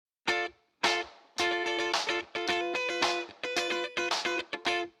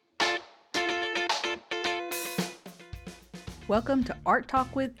Welcome to Art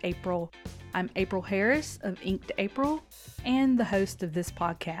Talk with April. I'm April Harris of Inked April and the host of this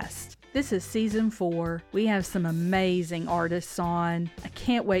podcast. This is season 4. We have some amazing artists on. I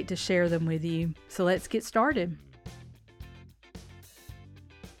can't wait to share them with you. So let's get started.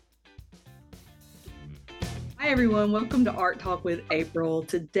 Hi everyone, welcome to Art Talk with April.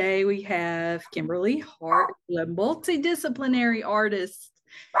 Today we have Kimberly Hart, a multidisciplinary artist.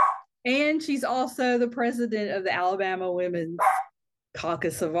 And she's also the president of the Alabama Women's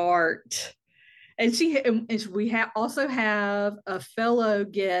Caucus of Art. And we also have a fellow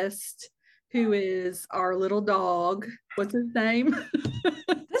guest who is our little dog. What's his name?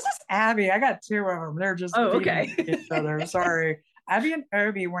 This is Abby. I got 2 of them. They're just okay. each other. Sorry. Abby and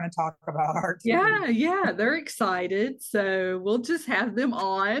Obi want to talk about art. Yeah, they're excited. So we'll just have them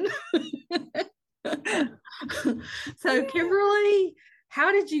on. So Kimberly,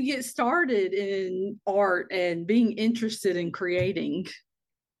 how did you get started in art and being interested in creating?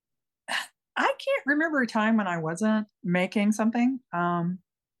 I can't remember a time when I wasn't making something,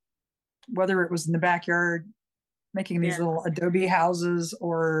 whether it was in the backyard, making these little adobe houses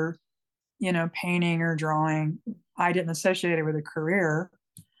or, painting or drawing. I didn't associate it with a career.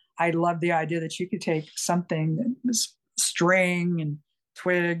 I loved the idea that you could take something that was string and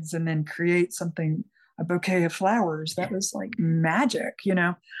twigs and then create something, a bouquet of flowers. That was like magic,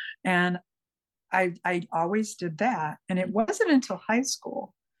 and I always did that. And it wasn't until high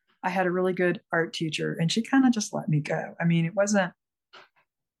school I had a really good art teacher, and she kind of just let me go. I mean, it wasn't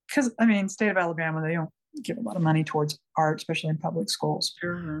because, state of Alabama, they don't give a lot of money towards art, especially in public schools.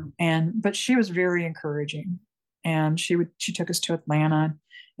 Sure. But she was very encouraging, and she took us to Atlanta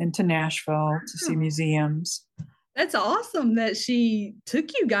and to Nashville to see museums. That's awesome that she took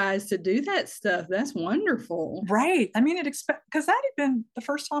you guys to do that stuff. That's wonderful. Right. Because that had been the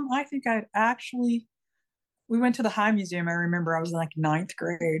first time I think we went to the High Museum. I remember I was in like 9th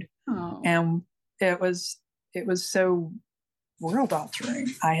grade. Oh. And it was so world altering.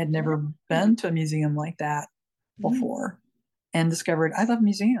 I had never been to a museum like that before and discovered I love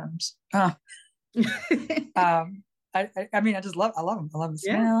museums. I love them. I love the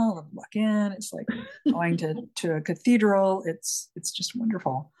smell. I love to walk in. It's like going to a cathedral. It's just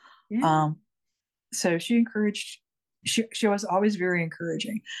wonderful. Yeah. So she encouraged. She was always very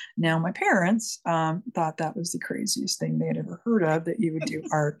encouraging. Now my parents thought that was the craziest thing they had ever heard of, that you would do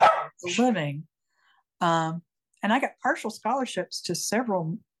art for a living. And I got partial scholarships to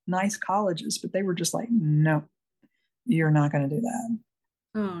several nice colleges, but they were just like, no, you're not going to do that.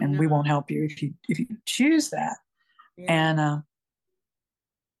 Oh, and we won't help you if you choose that. Yeah. And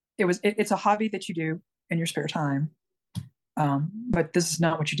it's a hobby that you do in your spare time. But this is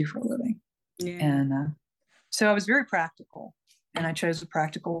not what you do for a living. Yeah. And so I was very practical, and I chose a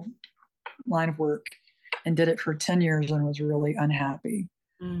practical line of work and did it for 10 years and was really unhappy.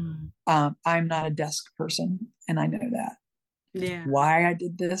 I'm not a desk person, and I know that. Yeah. Why I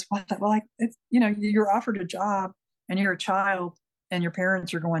did this? You're offered a job and you're a child and your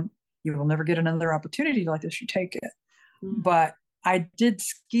parents are going, you will never get another opportunity like this. You take it. But I did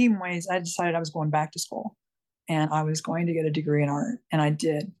scheme ways. I decided I was going back to school and I was going to get a degree in art, and I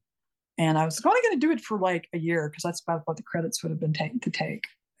did. And I was only going to do it for like a year because that's about what the credits would have been to take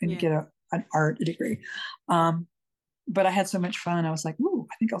and get an art degree. But I had so much fun. I was like, ooh,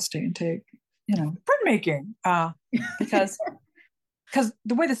 I think I'll stay and take, printmaking. Because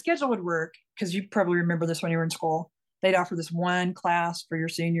the way the schedule would work, because you probably remember this when you were in school, they'd offer this one class for your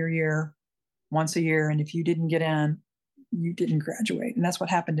senior year once a year. And if you didn't get in, you didn't graduate. And that's what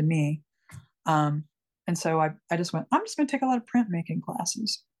happened to me. And so I just went, I'm just going to take a lot of printmaking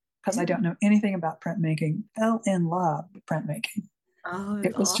classes because I don't know anything about printmaking. Fell in love with printmaking. Oh,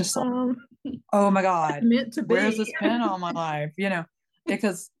 it was awesome. Just like, oh my God, meant to be. Where's this been all my life?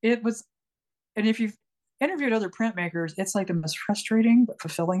 Because it was, and if you've interviewed other printmakers, it's like the most frustrating but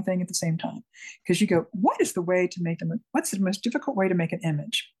fulfilling thing at the same time. Because you go, what's the most difficult way to make an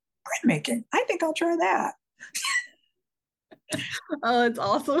image? Printmaking. I think I'll try that. Oh, it's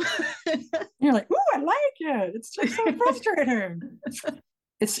awesome. You're like, ooh, I like it. It's just so frustrating.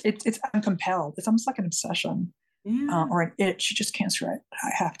 I'm compelled. It's almost like an obsession. Yeah. Or an itch. You just can't strike.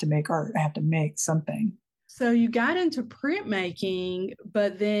 I have to make art. I have to make something. So you got into printmaking,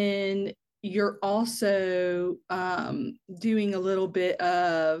 but then you're also doing a little bit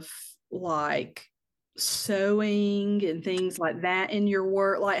of like sewing and things like that in your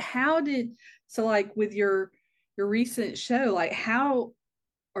work. Like with your recent show, like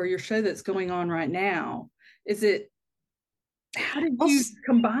or your show that's going on right now, how did you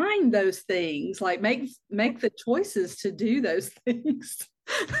combine those things? Like make the choices to do those things?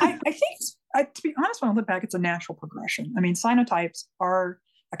 I think to be honest, when I look back, it's a natural progression. I mean, cyanotypes are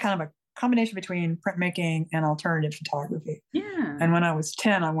a kind of a combination between printmaking and alternative photography. Yeah. And when I was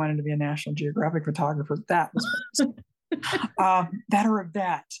 10, I wanted to be a National Geographic photographer. That was that or a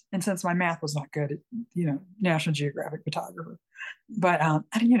vet. And since my math was not good, National Geographic photographer. But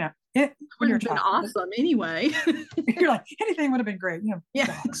when you're a child, awesome anyway. You're like, anything would have been great. Yeah.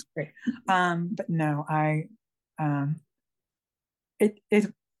 Dogs, great. But no,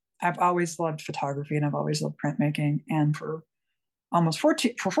 I've always loved photography and I've always loved printmaking. And for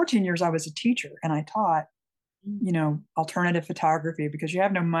 14 years, I was a teacher and I taught, alternative photography because you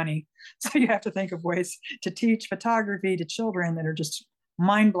have no money. So you have to think of ways to teach photography to children that are just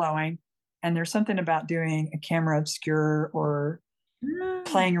mind blowing. And there's something about doing a camera obscure or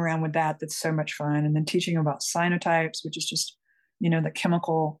playing around with that's so much fun. And then teaching about cyanotypes, which is just, the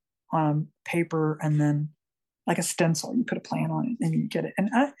chemical on paper and then like a stencil, you put a plan on it and you get it. And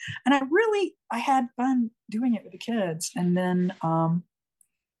I had fun doing it with the kids. And then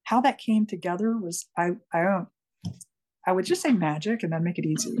how that came together was I would just say magic and then make it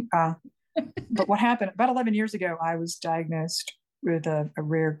easy. But what happened about 11 years ago, I was diagnosed with a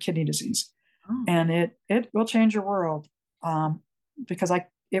rare kidney disease. And it will change your world. Because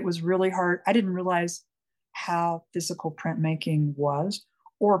it was really hard. I didn't realize how physical printmaking was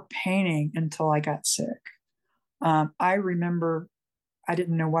or painting until I got sick. I remember I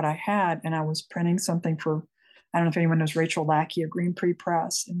didn't know what I had, and I was printing something for, I don't know if anyone knows Rachel Lackey of Green Pre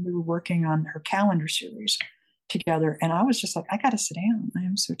Press, and we were working on her calendar series together. And I was just like, I got to sit down. I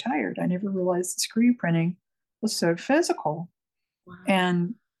am so tired. I never realized that screen printing was so physical. Wow.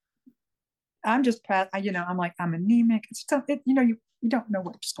 And I'm just, I'm like, I'm anemic. It's stuff. You don't know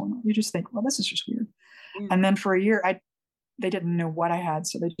what's going on. You just think, well, this is just weird. Yeah. And then for a year, they didn't know what I had,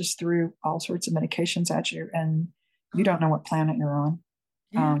 so they just threw all sorts of medications at you, and you don't know what planet you're on.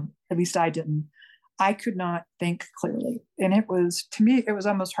 Yeah. At least I didn't. I could not think clearly, and to me, it was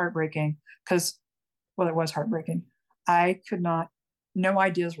almost heartbreaking because, well, it was heartbreaking. I could not. No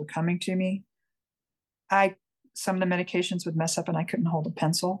ideas were coming to me. Some of the medications would mess up, and I couldn't hold a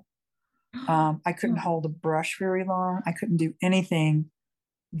pencil. I couldn't hold a brush very long. I couldn't do anything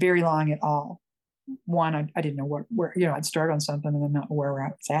very long at all. One, I didn't know where I'd start on something and then not where I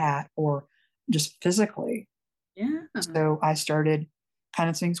was at, or just physically. Yeah. So I started kind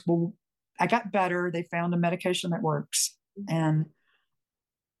of things. Well, I got better. They found a medication that works, and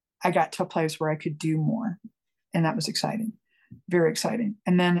I got to a place where I could do more, and that was exciting, very exciting.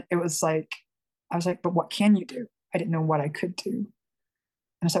 And then it was like, I was like, but what can you do? I didn't know what I could do. And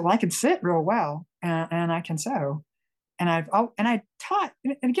I said, well, I can sit real well, and I can sew. And I taught,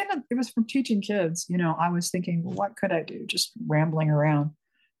 and again, it was from teaching kids. I was thinking, well, what could I do? Just rambling around,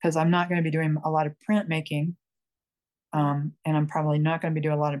 because I'm not going to be doing a lot of printmaking, and I'm probably not going to be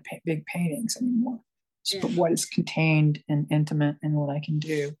doing a lot of big paintings anymore. Yeah. But what is contained and intimate and what I can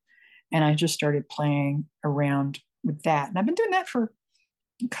do. And I just started playing around with that. And I've been doing that for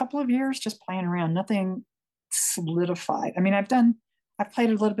a couple of years, just playing around, nothing solidified. I mean, I've played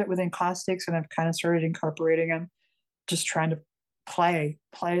a little bit with encaustics, and I've kind of started incorporating them, just trying to play.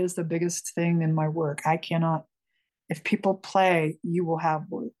 Play is the biggest thing in my work. If people play, you will have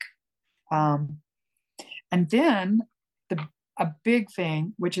work. And then a big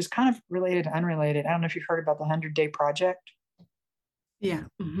thing, which is kind of related to unrelated. I don't know if you've heard about the 100-Day Project. Yeah.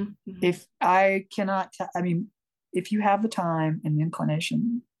 Mm-hmm. Mm-hmm. If you have the time and the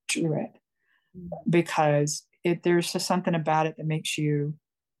inclination, do it, because there's just something about it that makes you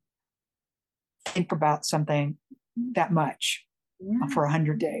think about something that much for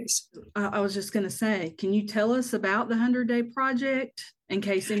 100 days. I was just going to say, can you tell us about the 100-Day Project in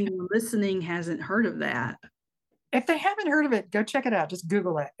case anyone listening hasn't heard of that? If they haven't heard of it, go check it out. Just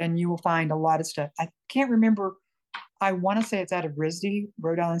Google it and you will find a lot of stuff. I can't remember. I want to say it's out of RISD,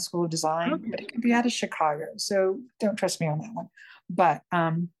 Rhode Island School of Design, okay, but it could be out of Chicago. So don't trust me on that one. But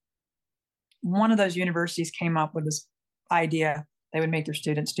one of those universities came up with this idea. They would make their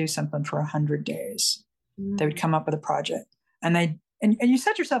students do something for 100 days. They would come up with a project, and you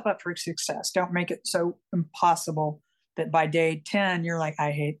set yourself up for success. Don't make it so impossible that by day 10, you're like,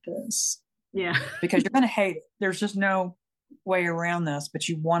 I hate this. Yeah. Because you're going to hate it. There's just no way around this, but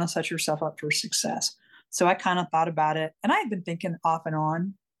you want to set yourself up for success. So I kind of thought about it, and I had been thinking off and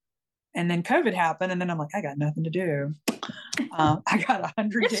on, and then COVID happened, and then I'm like, I got nothing to do. I got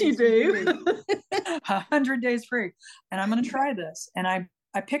 100 days. You do. 100 days free, and I'm going to try this. And I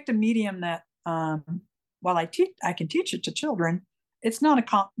picked a medium that, while I can teach it to children. It's not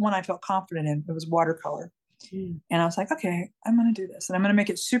one I felt confident in. It was watercolor. And I was like, okay, I'm going to do this, and I'm going to make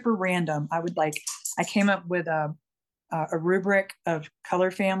it super random. I came up with a rubric of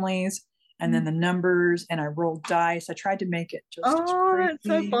color families, and then the numbers, and I rolled dice. I tried to make it just as that's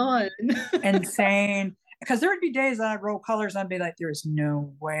so fun. insane. Because there would be days that I'd roll colors and I'd be like, there is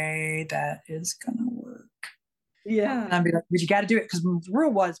no way that is gonna work. Yeah. And I'd be like, but you got to do it. Because the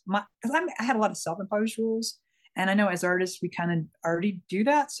rule was because I had a lot of self-imposed rules. And I know as artists, we kind of already do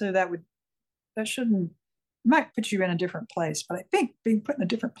that. So that might put you in a different place. But I think being put in a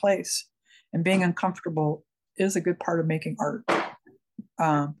different place and being uncomfortable is a good part of making art.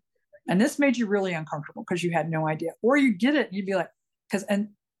 And this made you really uncomfortable because you had no idea, or you get it and you'd be like, and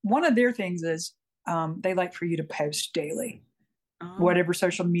one of their things is they like for you to post daily, whatever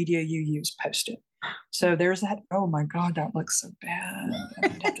social media you use, post it. So there's that, oh my God, that looks so bad.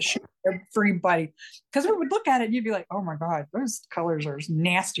 I'd have to show everybody, because we would look at it and you'd be like, oh my God, those colors are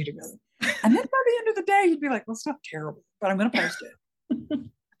nasty together. And then by the end of the day, you'd be like, well, it's not terrible, but I'm going to post it.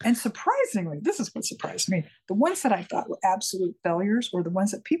 And surprisingly, this is what surprised me. The ones that I thought were absolute failures were the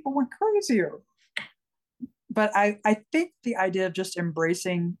ones that people went crazy over. But I think the idea of just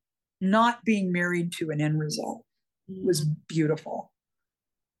embracing not being married to an end result was beautiful.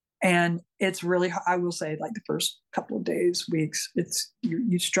 And it's really, I will say, like the first couple of days, weeks,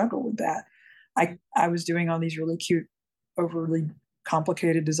 you struggle with that. I was doing all these really cute, overly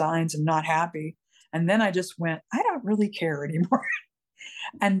complicated designs and not happy. And then I just went, I don't really care anymore.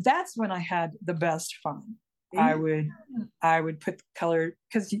 And that's when I had the best fun. Yeah. I would put color,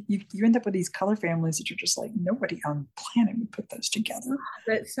 because you end up with these color families that you're just like, nobody on the planet would put those together.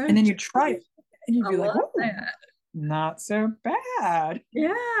 That's so and then you try it and you'd be like, oh, that. Not so bad.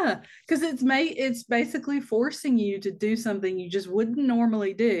 Yeah, because it's basically forcing you to do something you just wouldn't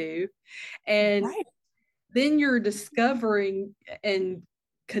normally do. And then you're discovering and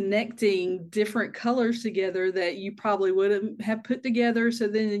connecting different colors together that you probably wouldn't have put together. So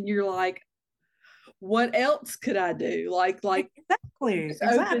then you're like, what else could I do? Like exactly.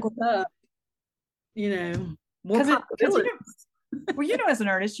 Up, more possibilities. As an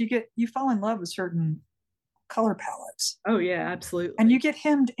artist, you fall in love with certain color palettes. Oh yeah, absolutely. And you get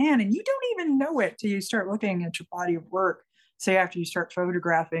hemmed in, and you don't even know it till you start looking at your body of work. Say after you start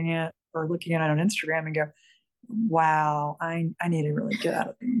photographing it or looking at it on Instagram and go, wow, I need to really get out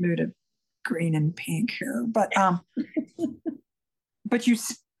of the mood of green and pink here. But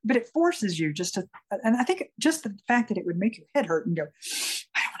but it forces you just to, and I think just the fact that it would make your head hurt and go,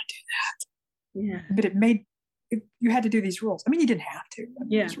 I don't want to do that. Yeah. But you had to do these rules. I mean, you didn't have to.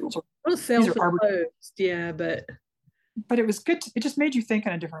 These rules are self-imposed. Yeah, but it was good. It just made you think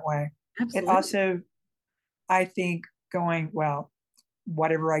in a different way. Absolutely. It also, I think, going, well,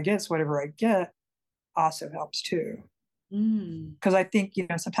 whatever I get is whatever I get, also helps too. Because I think,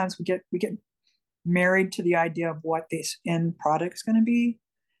 sometimes we get married to the idea of what this end product is going to be.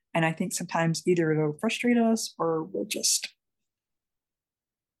 And I think sometimes either it'll frustrate us or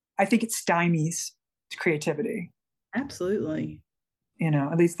I think it stymies creativity. Absolutely.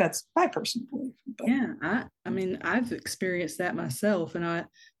 At least that's my personal belief. But. Yeah, I mean, I've experienced that myself, and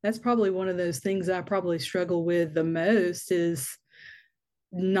that's probably one of those things I probably struggle with the most is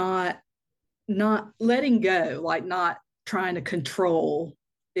not letting go, like not trying to control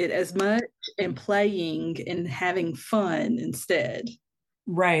it as much and playing and having fun instead.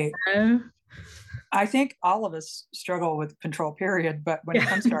 Right. I think all of us struggle with control, period. But when it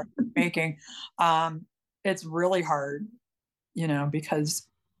comes to art making, it's really hard, because,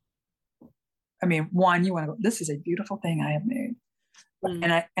 I mean, one, you want to go, this is a beautiful thing I have made.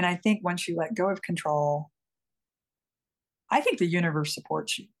 And I think once you let go of control, I think the universe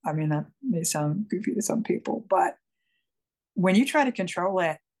supports you. I mean, that may sound goofy to some people, but when you try to control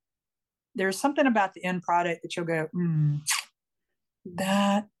it, there's something about the end product that you'll go,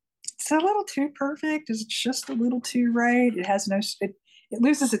 that it's a little too perfect. It's just a little too right. It has it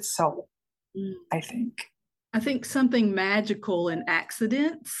loses its soul, I think. I think something magical in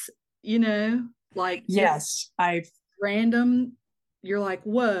accidents, like yes, random. You're like,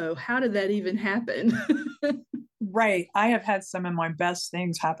 whoa, how did that even happen? Right. I have had some of my best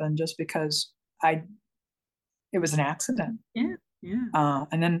things happen just because it was an accident. Yeah. Yeah.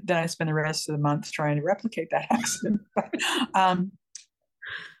 And then I spend the rest of the month trying to replicate that accident.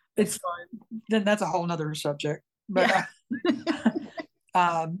 It's fun. Then that's a whole nother subject. But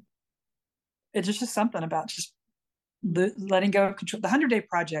it's just something about just letting go of control. The 100-Day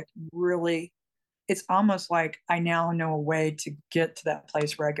Project really, it's almost like I now know a way to get to that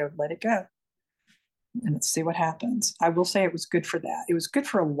place where I go, let it go. And let's see what happens. I will say it was good for that. It was good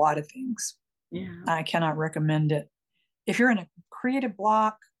for a lot of things. Yeah. I cannot recommend it. If you're in a creative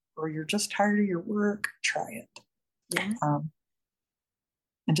block or you're just tired of your work, try it. Yeah.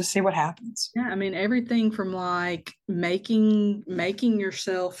 and just see what happens. Yeah, I mean everything from like making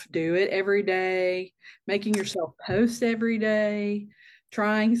yourself do it every day, making yourself post every day,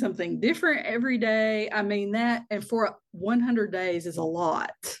 trying something different every day. I mean that, and for 100 days is a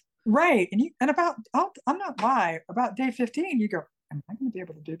lot. Right. And about, I'm not lying, about day 15, you go, am I going to be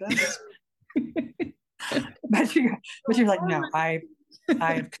able to do this? but you're like, no, I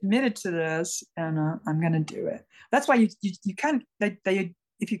have committed to this, and I'm going to do it. That's why you kind of, they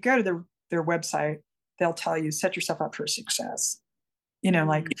if you go to their website, they'll tell you set yourself up for success.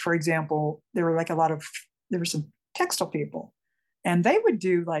 Like for example, there were some textile people, and they would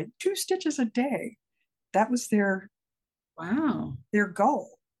do like 2 stitches a day. That was Wow. their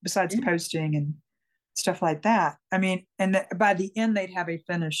goal, besides Yeah. posting and stuff like that. I mean, and by the end, they'd have a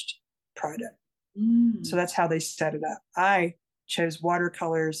finished product. So that's how they set it up. I chose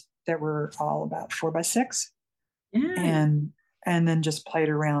watercolors that were all about 4x6, Yeah. and then just played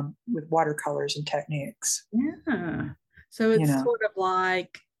around with watercolors and techniques. Yeah. So it's sort of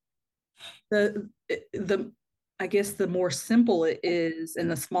like the I guess the more simple it is and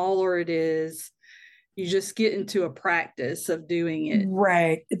the smaller it is, you just get into a practice of doing it.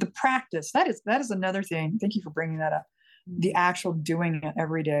 Right. The practice, that is another thing. Thank you for bringing that up. The actual doing it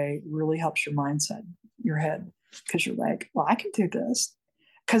every day really helps your mindset, your head, because you're like, well, I can do this.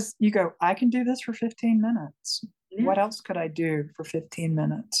 Because you go, I can do this for 15 minutes. Yeah. What else could I do for 15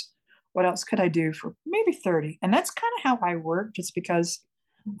 minutes? What else could I do for maybe 30? And that's kind of how I work, just because,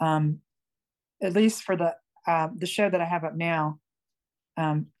 at least for the show that I have up now,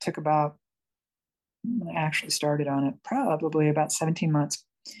 took about, I actually started on it probably about 17 months.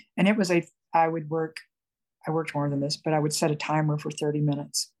 And it was I worked more than this, but I would set a timer for 30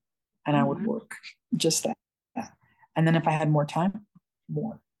 minutes, and I would work just that. And then if I had more time,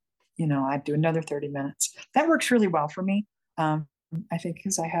 more, I'd do another 30 minutes. That works really well for me. I think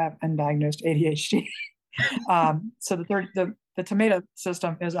because I have undiagnosed ADHD. So the tomato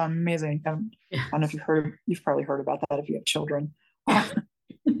system is amazing. I don't know if you've probably heard about that if you have children.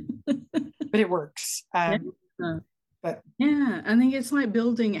 But it works. But yeah, I think it's like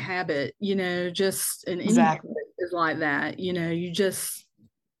building a habit, just in any habit is like that. You just,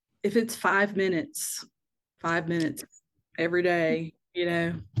 if it's 5 minutes every day,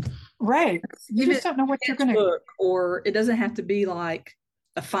 right. You just don't know what you're going to, or it doesn't have to be like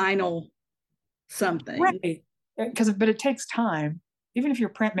a final something. Right. But it takes time. Even if you're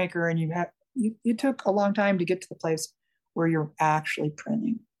a printmaker and it took a long time to get to the place where you're actually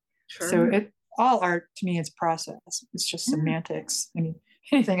printing. Sure. So all art to me is process. It's just semantics. I mean,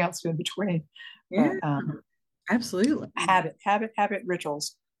 anything else in between. Yeah, but, absolutely. Habit,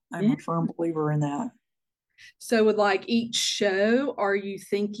 rituals. I'm a firm believer in that. So with like each show, are you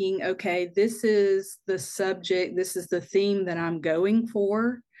thinking, okay, this is the subject, this is the theme that I'm going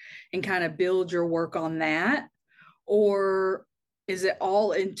for, and kind of build your work on that? Or is it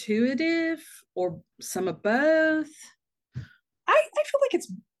all intuitive, or some of both? I feel like it's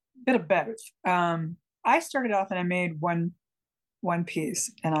a bit of both. I started off and I made one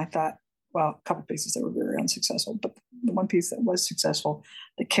piece, and I thought, well, a couple pieces that were very unsuccessful, but the one piece that was successful,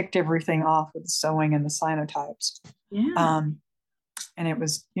 that kicked everything off with the sewing and the cyanotypes. Yeah. And it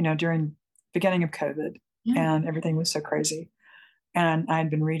was, during beginning of COVID, and everything was so crazy. And I'd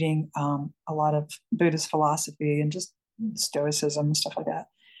been reading a lot of Buddhist philosophy and just Stoicism and stuff like that.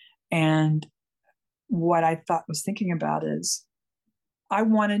 And what I was thinking about is I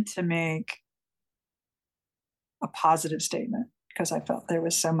wanted to make a positive statement, because I felt there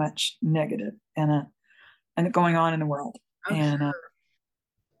was so much negative and going on in the world.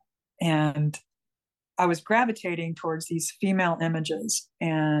 And I was gravitating towards these female images,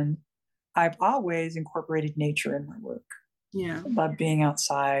 and I've always incorporated nature in my work. Yeah. I love being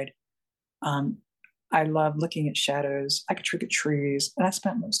outside. I love looking at shadows. I could look at trees, and I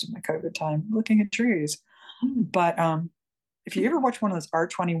spent most of my COVID time looking at trees. But if you ever watch one of those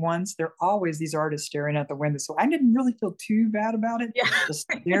Art 21s, there are always these artists staring out the window. So I didn't really feel too bad about it. Yeah.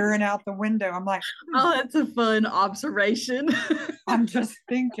 Just staring out the window. I'm like, oh, that's a fun observation. I'm just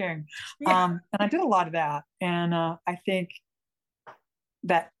thinking. And I did a lot of that. And I think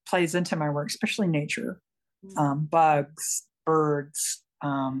that plays into my work, especially nature. Bugs, birds,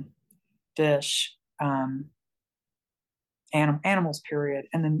 fish, animals, period,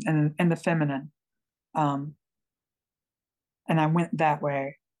 and then and the feminine. And I went that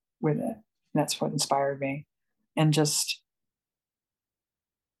way with it. That's what inspired me. And just,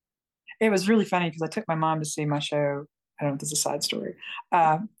 it was really funny because I took my mom to see my show. I don't know if this is a side story,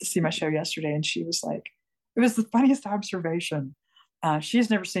 to see my show yesterday. And she was like, it was the funniest observation. She has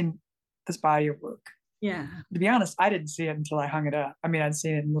never seen this body of work. Yeah. To be honest, I didn't see it until I hung it up. I mean, I'd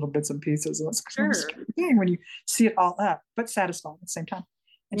seen it in little bits and pieces. And it's kind of a Sure. scary thing when you see it all up, but satisfying at the same time.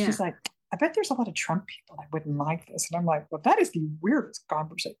 And Yeah. she's like, I bet there's a lot of Trump people that wouldn't like this. And I'm like, well, that is the weirdest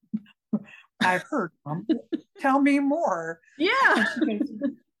conversation I've heard. Tell me more. Yeah.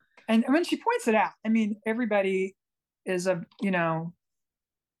 And when she points it out, I mean, everybody is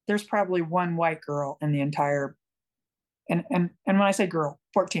there's probably one white girl in the entire, and when I say girl,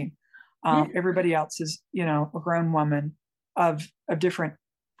 14. Yeah. Everybody else is, a grown woman of different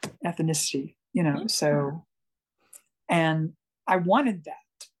ethnicity, Yeah. so, and I wanted that.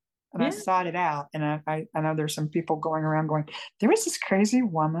 And Yeah. I sought it out. And I know there's some people going around going, there was this crazy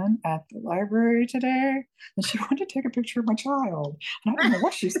woman at the library today, and she wanted to take a picture of my child. And I don't know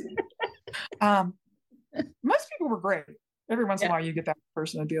what she said. Most people were great. Every once in a while, you get that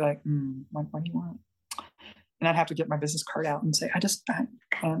person that'd be like, what do you want? And I'd have to get my business card out and say,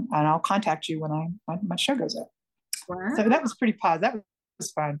 and I'll contact you when my show goes up. Wow. So that was pretty positive. That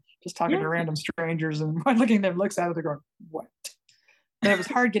was fun. Just talking to random strangers and looking at them, looks out of there going, what? And it was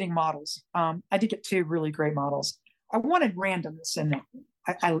hard getting models. I did get 2 really great models. I wanted randomness in it.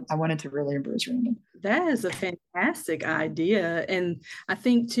 I wanted to really embrace random. That is a fantastic idea. And I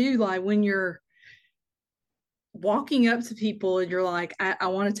think too, like when you're walking up to people and you're like, I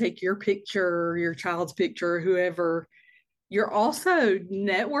want to take your picture, your child's picture, whoever, you're also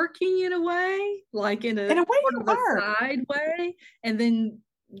networking in a way, like in a way sort of a are. side way. And then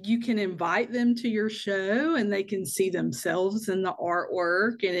you can invite them to your show and they can see themselves in the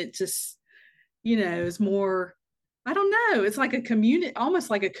artwork. And it just, is more, I don't know, it's like a community, almost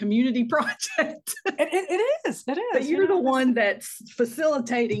like a community project. It is. But you're the one that's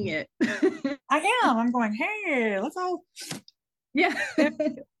facilitating it. I am. I'm going, hey, let's all. Yeah.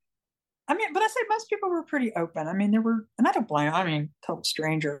 I mean, but I say most people were pretty open. I mean, there were, and I don't blame. I mean, total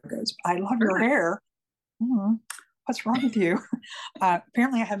stranger goes, I love your hair. What's wrong with you?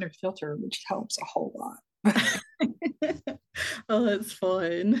 Apparently, I have no filter, which helps a whole lot. Oh, that's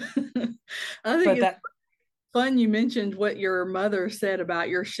fun. I think it's fun you mentioned what your mother said about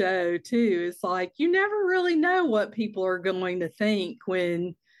your show too. It's like you never really know what people are going to think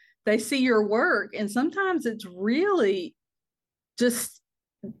when they see your work, and sometimes it's really just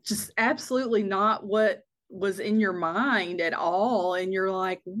absolutely not what was in your mind at all, and you're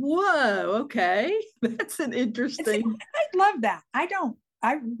like, whoa, okay. That's an interesting. I love that.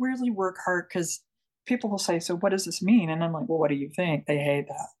 I really work hard because people will say, so what does this mean? And I'm like, well, what do you think? They hate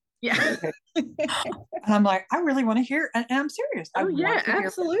that. Yeah. And I'm like, I really want to hear, and I'm serious. Oh, yeah,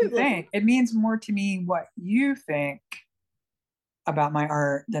 absolutely. It means more to me what you think about my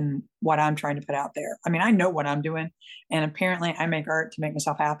art than what I'm trying to put out there. I mean, I know what I'm doing, and apparently I make art to make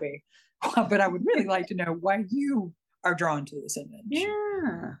myself happy. But I would really like to know why you are drawn to this image.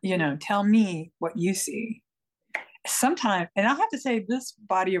 Yeah. Tell me what you see. Sometimes, and I'll have to say, this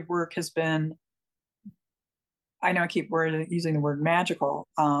body of work has been, I know I keep using the word magical,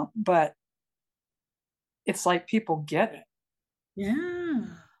 but it's like people get it. Yeah.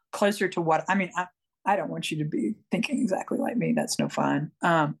 Closer to what, I mean, I don't want you to be thinking exactly like me. That's no fun.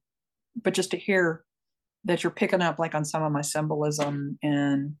 But just to hear that you're picking up like on some of my symbolism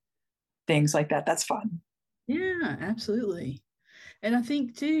and things like that, that's fun. Yeah, absolutely. And I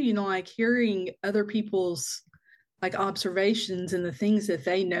think too, like hearing other people's like observations and the things that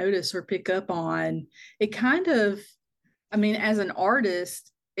they notice or pick up on, it kind of, I mean, as an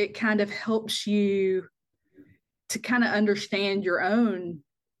artist, it kind of helps you to kind of understand your own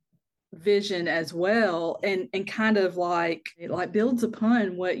vision as well, and kind of like it like builds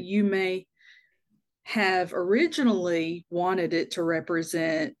upon what you may have originally wanted it to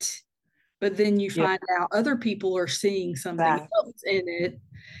represent, but then you find out other people are seeing something else in it,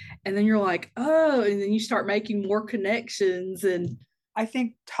 and then you're like, oh, and then you start making more connections. And I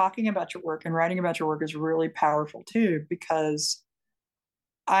think talking about your work and writing about your work is really powerful too, because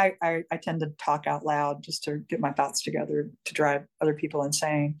I tend to talk out loud just to get my thoughts together to drive other people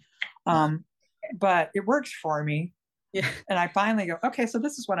insane. But it works for me. Yeah. And I finally go, okay, so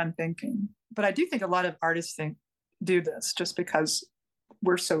this is what I'm thinking. But I do think a lot of artists do this just because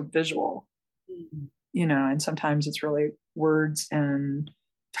we're so visual, and sometimes it's really words and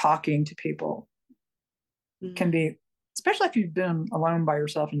talking to people can be, especially if you've been alone by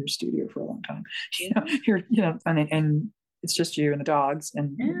yourself in your studio for a long time, and it's just you and the dogs,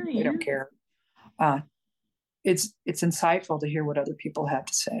 and they don't care. It's insightful to hear what other people have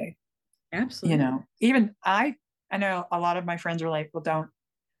to say. Absolutely. Even I know a lot of my friends are like, well,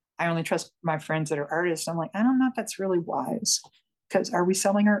 I only trust my friends that are artists. I'm like, I don't know if that's really wise, because are we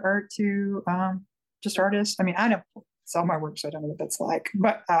selling our art to just artists? I mean, I don't sell my work, so I don't know what that's like,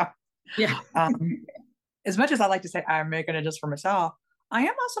 but as much as I like to say I'm making it just for myself, I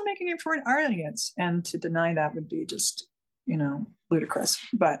am also making it for an audience. And to deny that would be just, ludicrous.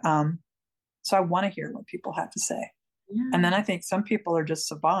 But so I want to hear what people have to say. Yeah. And then I think some people are just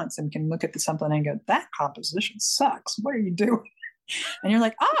savants and can look at something and go, that composition sucks. What are you doing? And you're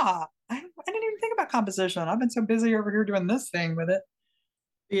like, I didn't even think about composition. I've been so busy over here doing this thing with it.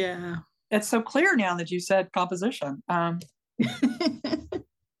 Yeah. It's so clear now that you said composition.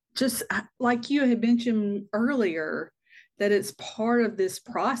 Just like you had mentioned earlier, that it's part of this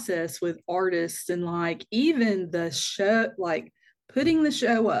process with artists, and like even the show, like putting the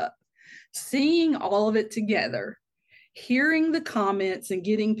show up, seeing all of it together, hearing the comments and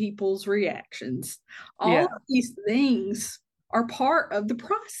getting people's reactions. All of these things are part of the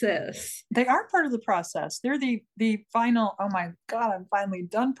process. They are part of the process. They're the final, oh my God, I'm finally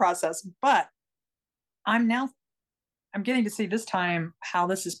done process. But I'm getting to see this time how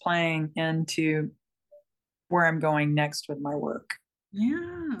this is playing into where I'm going next with my work.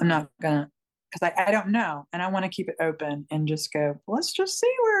 Yeah. I'm not gonna, because I don't know. And I want to keep it open and just go, let's just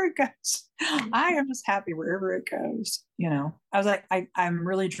see where it goes. I am just happy wherever it goes. I was like, I'm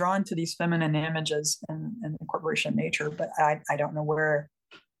really drawn to these feminine images and the corporation nature, but I don't know where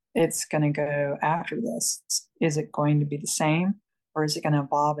it's going to go after this. Is it going to be the same, or is it going to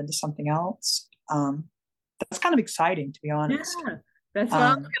evolve into something else? That's kind of exciting, to be honest. Yeah, that's what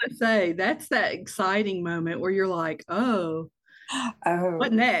I was going to say. That's that exciting moment where you're like, oh,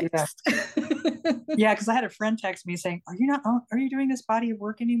 what next? Yeah, because I had a friend text me saying, are you doing this body of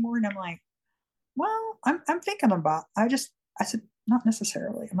work anymore? And I'm like, well, I'm thinking about, I said, not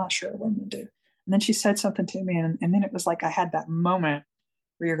necessarily. I'm not sure what I'm going to do. And then she said something to me, and then it was like I had that moment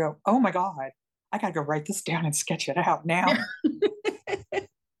where you go, oh my God, I got to go write this down and sketch it out now.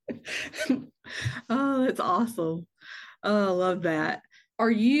 Oh, that's awesome. Oh, I love that.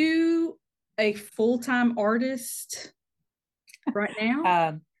 Are you a full-time artist right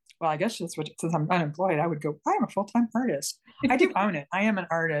now? Well, I guess since I'm unemployed, I would go, I am a full-time artist. I do own it. I am an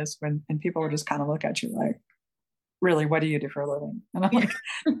artist and people would just kind of look at you like, really, what do you do for a living? And I'm like,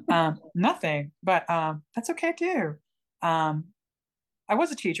 nothing, but that's okay too. I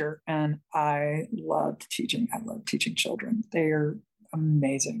was a teacher and I loved teaching. I love teaching children. They're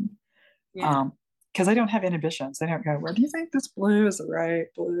amazing. Yeah. Because they don't have inhibitions. They don't go, well, do you think this blue is the right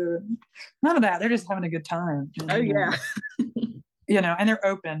blue? None of that. They're just having a good time. Oh, yeah. And they're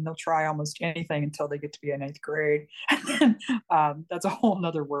open. They'll try almost anything until they get to be in 8th grade. And then that's a whole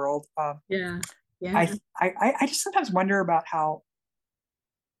nother world. Yeah. I just sometimes wonder about how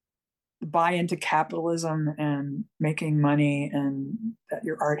the buy into capitalism and making money and that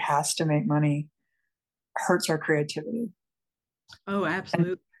your art has to make money hurts our creativity. Oh,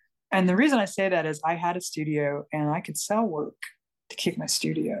 absolutely. And the reason I say that is I had a studio and I could sell work to keep my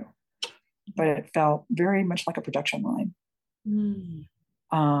studio, but it felt very much like a production line.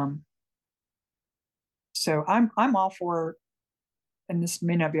 So I'm all for, and this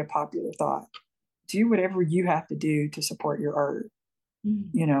may not be a popular thought, do whatever you have to do to support your art.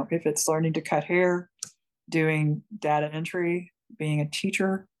 If it's learning to cut hair, doing data entry, being a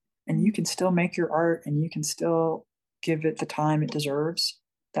teacher, and you can still make your art and you can still give it the time it deserves,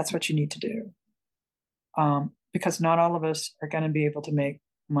 that's what you need to do. Because not all of us are going to be able to make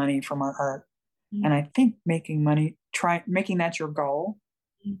money from our art. And I think making that your goal.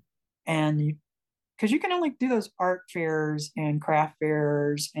 And because you can only do those art fairs and craft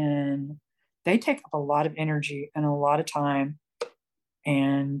fairs, and they take up a lot of energy and a lot of time.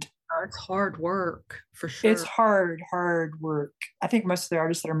 And it's hard work for sure. It's hard work. I think most of the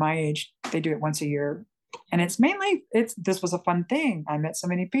artists that are my age, they do it once a year. And it's mainly, this was a fun thing. I met so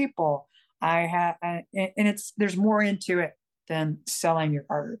many people. There's more into it than selling your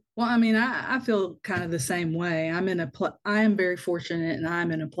art. Well, I mean, I feel kind of the same way. I am very fortunate, and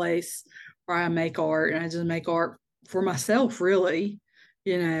I'm in a place where I make art, and I just make art for myself, really,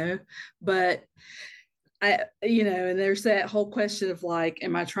 but and there's that whole question of like,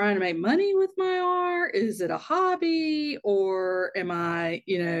 am I trying to make money with my art? Is it a hobby, or am I,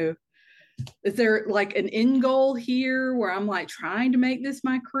 is there like an end goal here where I'm like trying to make this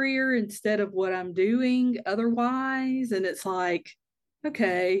my career instead of what I'm doing otherwise? And it's like,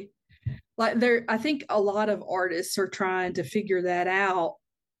 okay, like I think a lot of artists are trying to figure that out,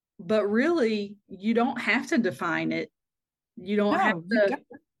 but really you don't have to define it. You don't have to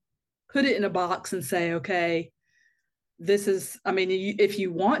put it in a box and say, okay, this is, I mean, if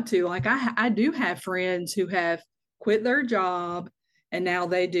you want to, like I do have friends who have quit their job and now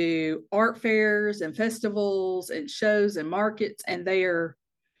they do art fairs and festivals and shows and markets, and they are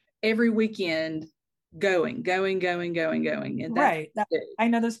every weekend going. And that's Right. I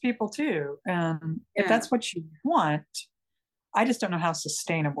know those people too. If yeah, that's what you want, I just don't know how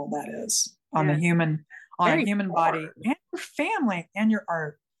sustainable that is on yeah, a very human body hard. and your family and your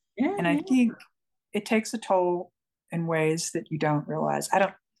art. Yeah, And I yeah. think it takes a toll in ways that you don't realize. I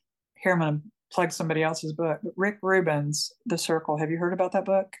don't Here, I'm going to plug somebody else's book, but Rick Rubin's The Circle. Have you heard about that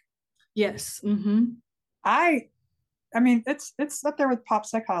book? Yes. Mm-hmm. I I mean, it's up there with pop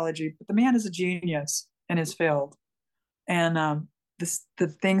psychology, but the man is a genius in his field. And the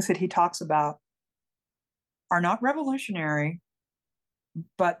things that he talks about are not revolutionary,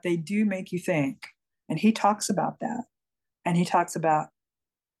 but they do make you think. And he talks about that. And he talks about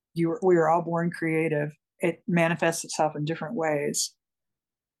we are all born creative. It manifests itself in different ways.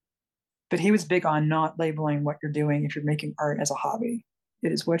 But he was big on not labeling what you're doing if you're making art as a hobby.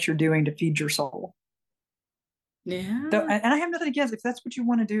 It is what you're doing to feed your soul. Yeah. And I have nothing against if that's what you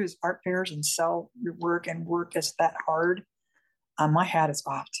want to do is art fairs and sell your work and work as that hard. My hat is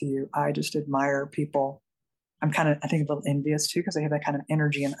off to you. I just admire people. I'm kind of, I think, a little envious too because they have that kind of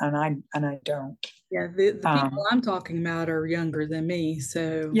energy, and I don't. Yeah. The people Um, I'm talking about are younger than me.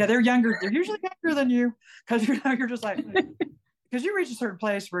 So yeah, they're younger. They're usually younger than you because you're just like because you reach a certain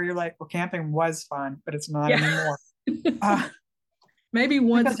place where you're like, well, camping was fun, but it's not yeah. anymore. Uh, Maybe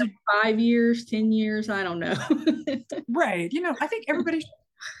once because in 5 years, 10 years, I don't know. right, I think everybody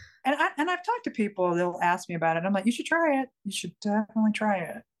I've talked to people. They'll ask me about it. I'm like, you should try it. You should definitely try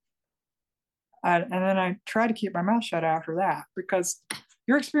it. And then I try to keep my mouth shut after that because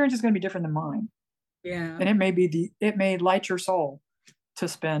your experience is going to be different than mine, Yeah. and it may light your soul to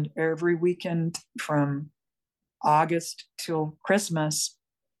spend every weekend from August till Christmas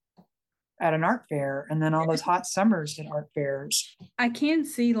at an art fair, and then all those hot summers at art fairs. I can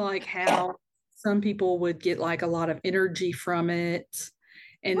see like how some people would get like a lot of energy from it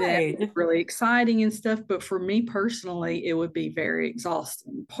and that Right. really exciting and stuff. But for me personally, it would be very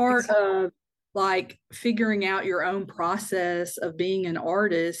exhausting. Part Ex- of like figuring out your own process of being an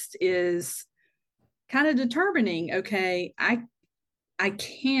artist is kind of determining, okay, I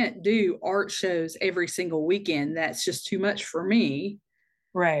can't do art shows every single weekend. That's just too much for me.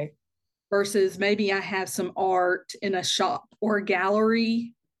 right. Versus maybe I have some art in a shop or a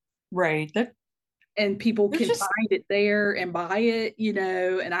gallery Right. and people There's can just find it there and buy it,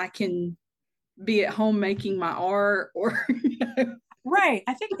 and I can be at home making my art or right.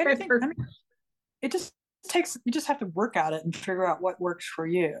 I think anything. I whatever. mean, it just takes. You just have to work at it and figure out what works for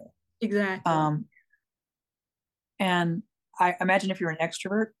you. Exactly. Um, and I imagine if you're an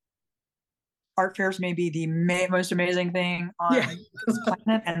extrovert, art fairs may be the most amazing thing Yeah. on this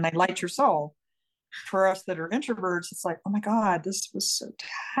planet, and they light your soul. For us that are introverts, it's like, oh my god, this was so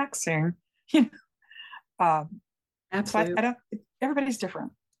taxing. You Um, so Absolutely. I don't. Everybody's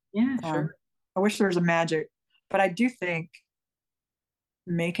different. Yeah, Um, sure. I wish there was a magic, but I do think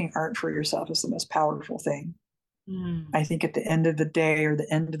making art for yourself is the most powerful thing. Mm. I think at the end of the day or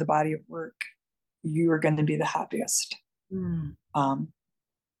the end of the body of work, you are going to be the happiest. Mm. Um,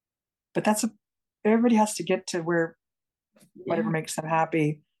 but everybody has to get to where whatever Yeah. makes them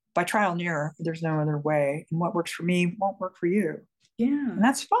happy by trial and error. There's no other way, and what works for me won't work for you, Yeah. and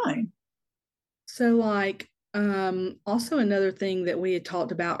that's fine. So like also another thing that we had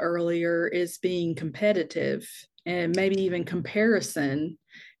talked about earlier is being competitive and maybe even comparison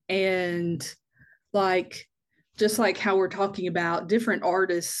and like just like how we're talking about different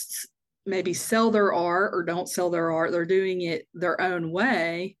artists maybe sell their art or don't sell their art, they're doing it their own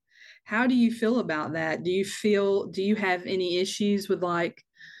way. How do you feel about that? Do you have any issues with like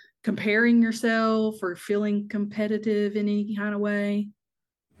comparing yourself or feeling competitive in any kind of way?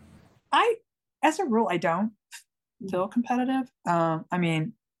 I, as a rule, I don't feel competitive. I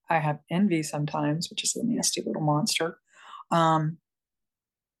mean, I have envy sometimes, which is a nasty little monster. Um,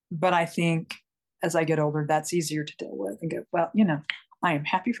 but I think as I get older, that's easier to deal with and go, well, I am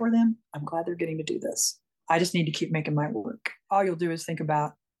happy for them. I'm glad they're getting to do this. I just need to keep making my work. All you'll do is think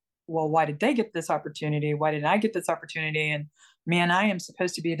about, well, why did they get this opportunity? Why didn't I get this opportunity? And man, I am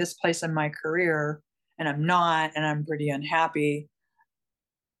supposed to be this place in my career and I'm not, and I'm pretty unhappy.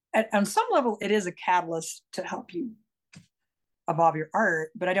 On some level, it is a catalyst to help you evolve your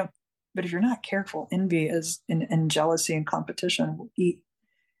art, but I don't. But if you're not careful, envy and jealousy and competition will eat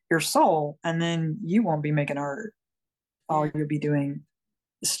your soul, and then you won't be making art. All Yeah. you'll be doing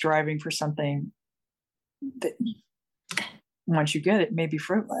is striving for something that once you get it may be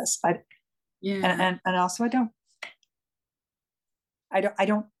fruitless. Yeah. And also I don't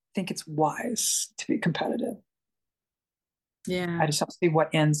think it's wise to be competitive. I Yeah. just don't see what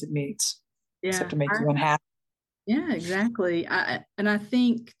ends it meets, except Yeah. to make you unhappy. Yeah, exactly. And I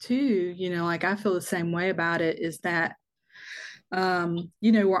think too, like I feel the same way about it is that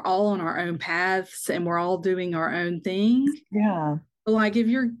we're all on our own paths and we're all doing our own thing. Yeah, But like if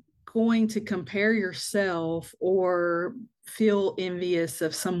you're going to compare yourself or feel envious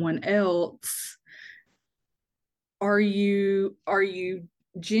of someone else, are you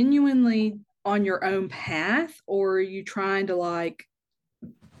genuinely on your own path, or are you trying to like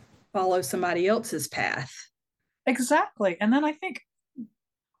follow somebody else's path? exactly. And then I think,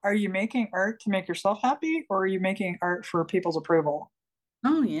 are you making art to make yourself happy, or are you making art for people's approval?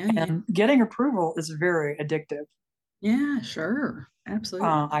 Oh yeah, yeah. And getting approval is very addictive. Yeah, sure. Absolutely.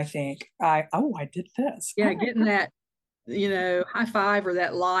 I think I did this. Yeah, Oh, getting that, high five or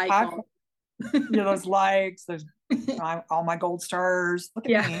that like I, on. those likes, those all my gold stars. Look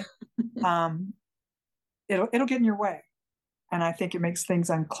at Yeah. me. Um, it'll get in your way, and I think it makes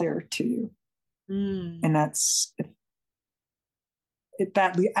things unclear to you. Mm, And that's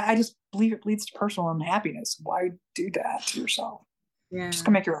that. I just believe it leads to personal unhappiness. Why do that to yourself? Just go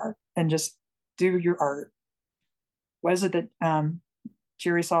yeah. make your art and just do your art. What is it that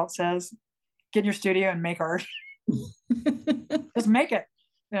Jerry Salt says? Get in your studio and make art. Just make it.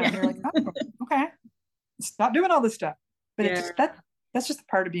 And Yeah. you're like, oh, okay. Stop doing all this stuff. But it's Yeah. just that's just a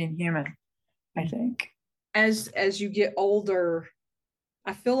part of being human, I Mm. think. As you get older,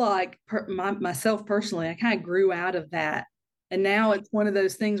 I feel like myself personally, I kind of grew out of that. And now it's one of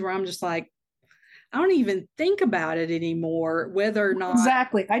those things where I'm just like, I don't even think about it anymore, whether or not.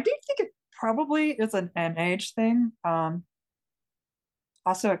 Exactly. I do think it probably is an age thing.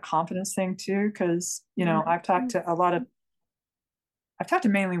 Also a confidence thing too, because I've talked to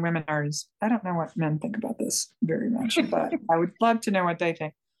mainly women artists. I don't know what men think about this very much, but I would love to know what they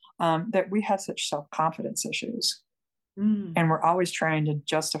think. That we have such self-confidence issues, Mm, and we're always trying to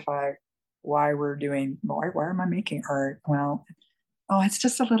justify why am I making art? Well, oh, it's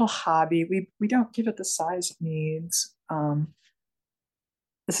just a little hobby. We don't give it the size it needs.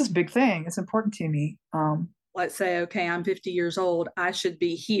 This is a big thing. It's important to me. let's say, okay, I'm 50 years old. I should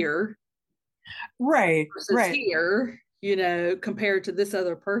be here Right, versus right, here, compared to this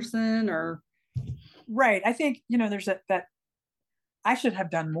other person or. right. I think there's that I should have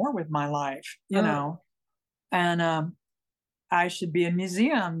done more with my life, Oh, and I should be in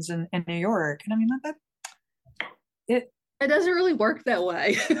museums in New York. And I mean that it it doesn't really work that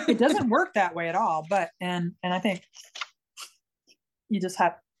way. it doesn't work that way at all. But and I think you just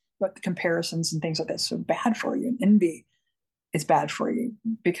have what the comparisons and things like that so bad for you. And envy is bad for you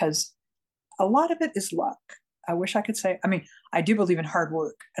because a lot of it is luck. I wish I could say, I mean, I do believe in hard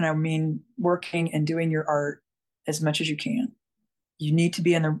work, and I mean working and doing your art as much as you can. You need to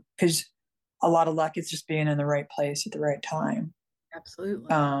be because a lot of luck is just being in the right place at the right time. Absolutely.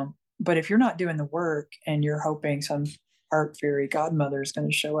 But if you're not doing the work and you're hoping some art fairy godmother is going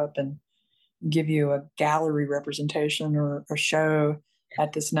to show up and give you a gallery representation or a show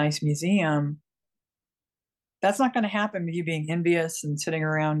at this nice museum, that's not going to happen with you being envious and sitting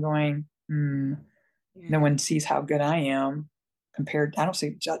around going, no Yeah. one sees how good I am compared. I don't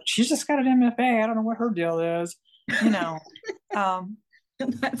see, she's just got an MFA. I don't know what her deal is, you know. Um,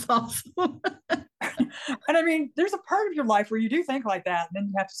 That's awesome. and I mean, there's a part of your life where you do think like that, and then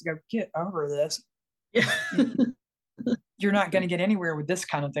you have to go get over this. Yeah. You're not going to get anywhere with this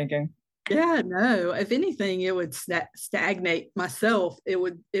kind of thinking. Yeah, no. If anything, it would stagnate myself. It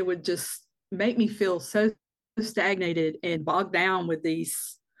would just make me feel so stagnated and bogged down with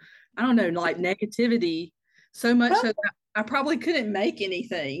these, I don't know, like negativity, so much Well, so that I probably couldn't make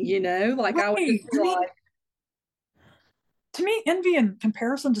anything, like I would just right. be like, To me, envy and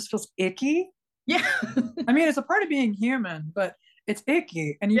comparison just feels icky. yeah. I mean, it's a part of being human, but it's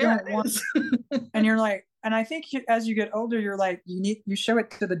icky, and you Yeah, don't it want. is. And you're like, and I think as you get older, you're like, you show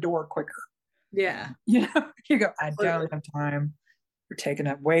it to the door quicker. Yeah, You go, I absolutely. don't have time. You're taking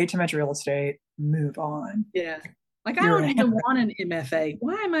up way too much real estate. Move on. Yeah. Like I You're don't in even want an MFA.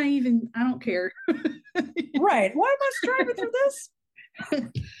 Why am I even, I don't care. right. Why am I striving through this?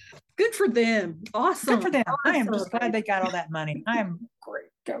 Good for them. Good for Awesome. them. I am Awesome. just glad they got all that money. I am great.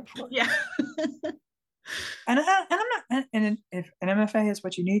 Go for it. Yeah. And I'm not. And if an MFA is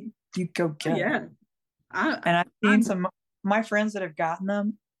what you need, you go Oh, get it. yeah. I, And I've seen I'm, some my friends that have gotten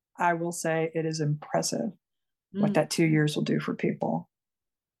them. I will say it is impressive what mm, that 2 years will do for people.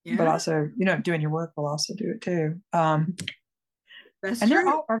 But yeah, also, doing your work will also do it too. that's And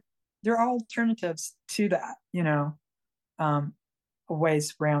true. there are alternatives to that. Um,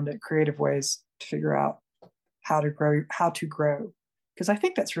 ways around it, creative ways to figure out how to grow. Because I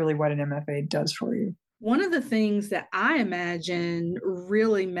think that's really what an MFA does for you. one of the things that I imagine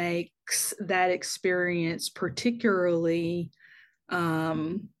really makes that experience particularly,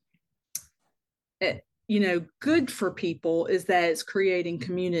 um, good for people is that it's creating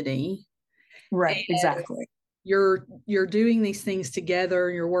community. Right, And exactly. you're doing these things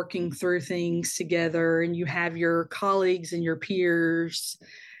together, you're working through things together, and you have your colleagues and your peers.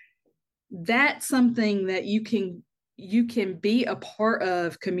 That's something that you can be a part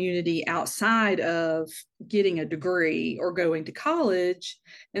of community outside of getting a degree or going to college.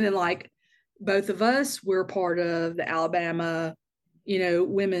 And then, like, both of us, we're part of the Alabama,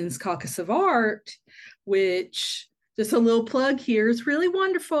 Women's Caucus of Art, which, just a little plug here, is really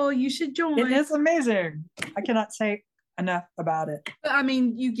wonderful. You should It join. is amazing. I cannot say enough about it. I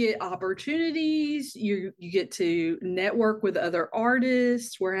mean, you get opportunities, you get to network with other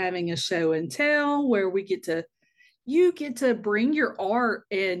artists. We're having a show and tell where you get to bring your art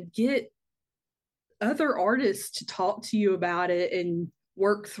and get other artists to talk to you about it and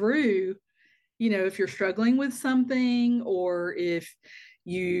work through, if you're struggling with something, or if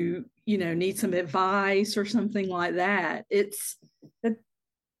need some advice or something like that. it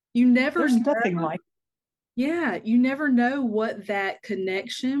You never there's know. nothing like Yeah, you never know what that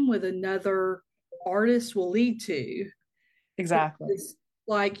connection with another artist will lead to. exactly. It's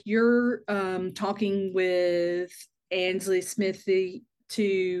like you're talking with Ansley Smithy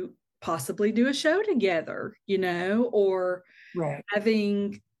to possibly do a show together, or Right.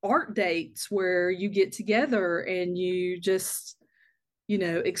 having art dates where you get together and you just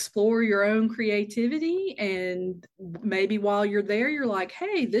explore your own creativity. And maybe while you're there, you're like,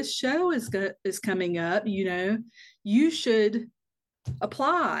 hey, this show is coming up, you should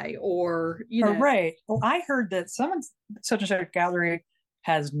apply, or Oh, right. Well, I heard that someone's such and such gallery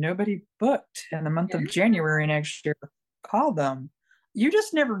has nobody booked in the month of yeah, January next year. Call them. You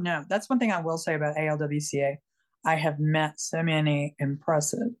just never know. That's one thing I will say about ALWCA. I have met so many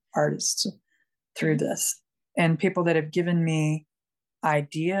impressive artists through this, and people that have given me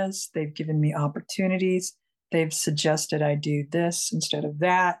ideas, they've given me opportunities, they've suggested I do this instead of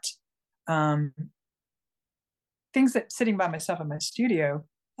that. Um, Things that sitting by myself in my studio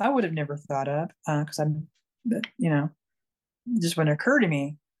I would have never thought of because just wouldn't occur to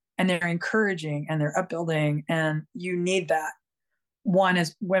me. And they're encouraging and they're upbuilding, and you need that. One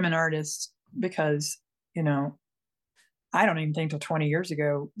is women artists because you know I don't even think till 20 years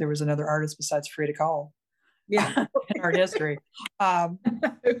ago there was another artist besides Frida Kahlo yeah. in art history. I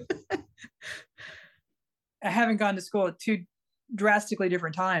haven't gone to school at two drastically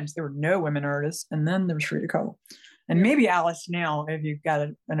different times. There were no women artists, and then there was Frida Kahlo, and Yeah. maybe Alice now if you've got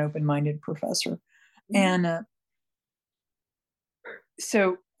an open-minded professor. Yeah. And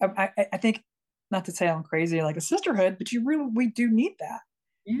so I think, not to say I'm crazy like a sisterhood, but we do need that,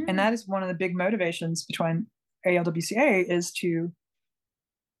 and Yeah. that is one of the big motivations between ALWCA is to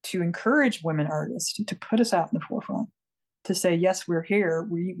encourage women artists to put us out in the forefront, to say yes, we're here,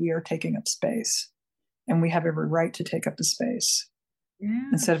 we are taking up space, and we have every right to take up the space. Yeah.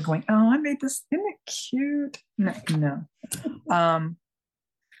 Instead of going, oh, I made this, isn't it cute? No.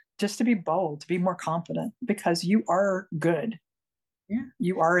 Just to be bold, to be more confident, because you are good. Yeah.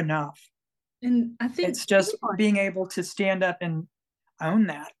 You are enough. And I think It's just being able to stand up and own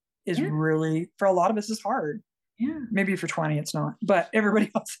that is yeah. really, for a lot of us, is hard. Yeah. Maybe for 20, it's not, but everybody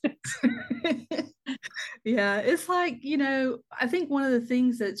else is. Yeah. It's like, I think one of the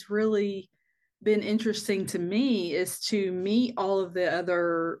things that's really been interesting to me is to meet all of the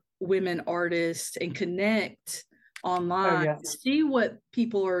other women artists and connect Oh, online, yes. see what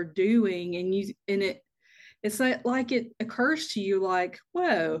people are doing, and it's like it occurs to you like,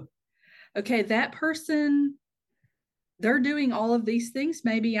 whoa, okay, that person, they're doing all of these things.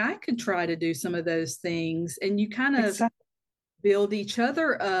 Maybe I could try to do some of those things. And you kind of Exactly. build each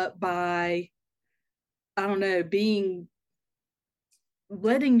other up by, I don't know,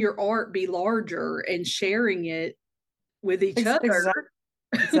 letting your art be larger and sharing it with each other.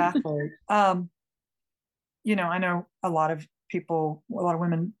 Exactly. I know a lot of people, a lot of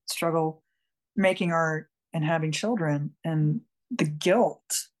women struggle making art and having children, and the guilt,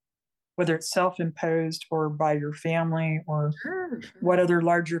 whether it's self-imposed or by your family or Sure. what other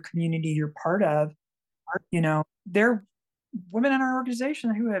larger community you're part of, there are women in our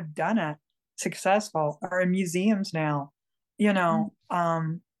organization who have done it successful, are in museums now, they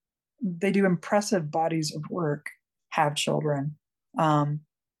do impressive bodies of work, have children.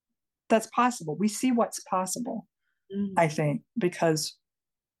 That's possible. We see what's possible, I think, because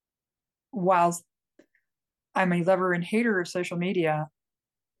while I'm a lover and hater of social media,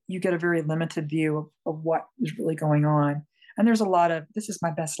 you get a very limited view of what is really going on. And there's a lot of, this is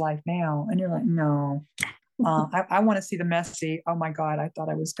my best life now. And you're like, no, I want to see the messy, oh my God, I thought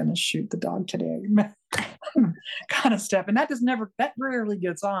I was going to shoot the dog today kind of stuff. And that rarely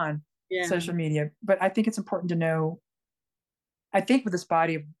gets on social media. But I think it's important to know, I think with this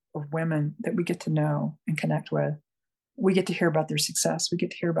body of women that we get to know and connect with, we get to hear about their success. We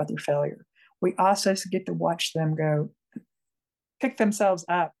get to hear about their failure. We also get to watch them go, pick themselves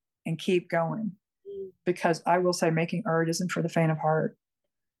up and keep going. Because I will say making art isn't for the faint of heart.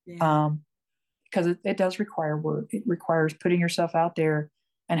 Because it does require work. It requires putting yourself out there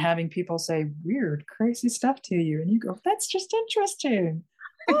and having people say weird, crazy stuff to you. And you go, that's just interesting.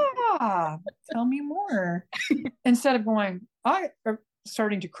 Tell me more. Instead of going,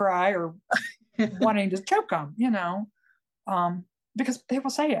 starting to cry or wanting to choke them, because they will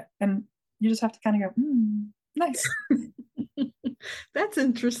say it. And you just have to kind of go, nice. That's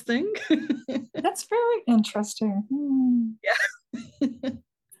interesting. That's very interesting. Yeah.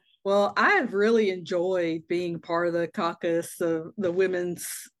 Well, I have really enjoyed being part of the caucus of the women's.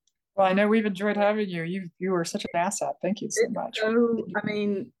 Well, I know we've enjoyed having you. You are such an asset. Thank you so much. So, I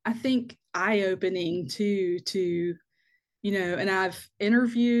mean, I think eye-opening too, to, and I've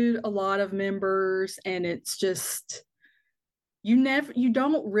interviewed a lot of members, and it's just, you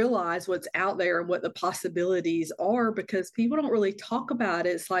don't realize what's out there and what the possibilities are because people don't really talk about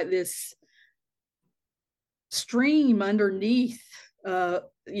it. It's like this stream underneath,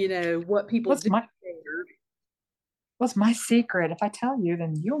 what people do. What's my secret? If I tell you,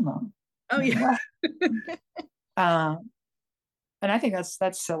 then you'll know. Oh yeah. And I think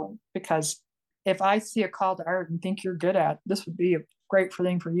that's silly because if I see a call to art and think you're good at, this would be a great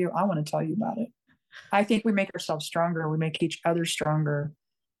thing for you. I want to tell you about it. I think we make ourselves stronger. We make each other stronger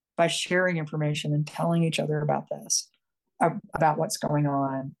by sharing information and telling each other about this, about what's going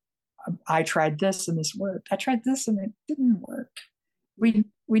on. I tried this and this worked. I tried this and it didn't work. We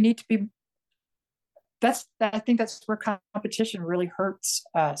need to be. I think that's where competition really hurts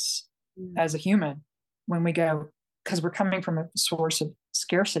us as a human when we go, because we're coming from a source of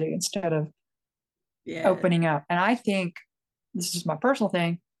scarcity instead of opening up. And I think this is my personal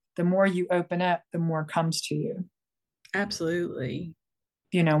thing. The more you open up, the more comes to you. Absolutely.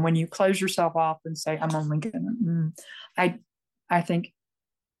 When you close yourself off and say, I'm only going to, I think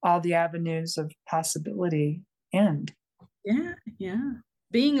all the avenues of possibility end. Yeah. Yeah.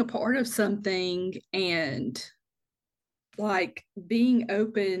 Being a part of something and like being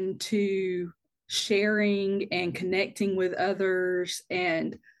open to sharing and connecting with others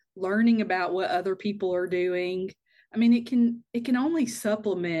and learning about what other people are doing. I mean, it can only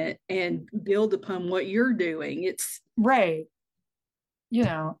supplement and build upon what you're doing. It's right.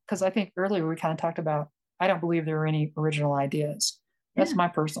 Because I think earlier we kind of talked about, I don't believe there are any original ideas. That's my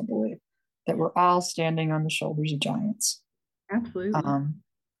personal belief, that we're all standing on the shoulders of giants. Absolutely.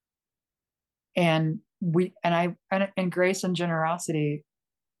 And grace and generosity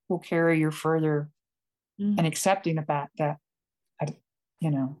will carry you further, and accepting the fact that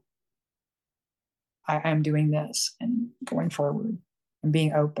I'm doing this and going forward and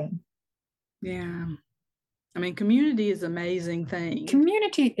being open. Yeah. I mean, community is an amazing thing.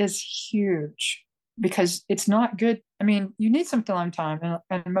 Community is huge because it's not good. I mean, you need some alone time,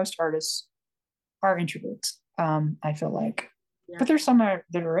 and most artists are introverts. I feel like, but there's some that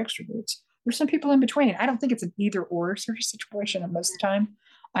are extroverts. There's some people in between. I don't think it's an either or sort of situation most of the time.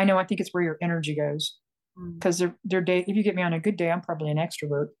 I think it's where your energy goes. Because their day, if you get me on a good day, I'm probably an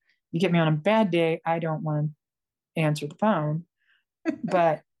extrovert. You get me on a bad day, I don't want to answer the phone.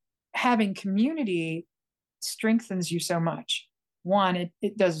 But having community strengthens you so much. One,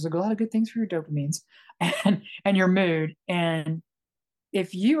 it does a lot of good things for your dopamines and your mood. And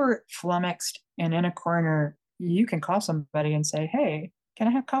if you are flummoxed and in a corner, you can call somebody and say, hey, can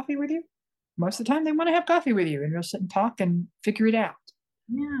I have coffee with you? Most of the time they want to have coffee with you and you'll sit and talk and figure it out.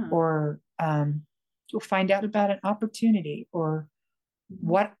 Yeah. Or you'll find out about an opportunity or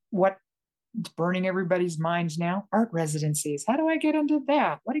what's burning everybody's minds now. Art residencies. How do I get into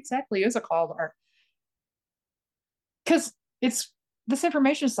that? What exactly is a call to art? Because this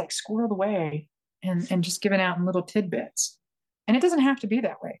information is like squirreled away and just given out in little tidbits. And it doesn't have to be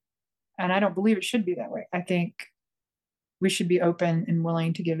that way. And I don't believe it should be that way. I think we should be open and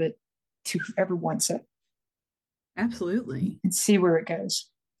willing to give it to whoever wants it. Absolutely. And see where it goes.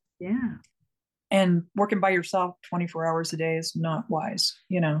 Yeah. And working by yourself 24 hours a day is not wise,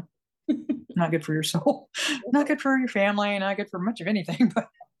 not good for your soul, not good for your family, not good for much of anything. But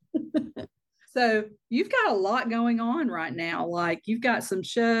so you've got a lot going on right now. Like you've got some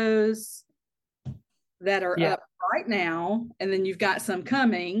shows that are up right now, and then you've got some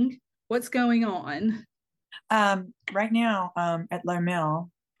coming. What's going on? Right now, at La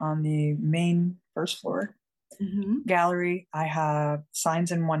Mill on the main first floor gallery, I have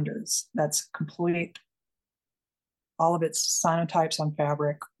Signs and Wonders. That's complete, all of its cyanotypes on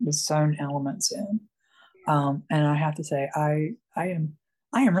fabric with sewn elements in. And I have to say, I am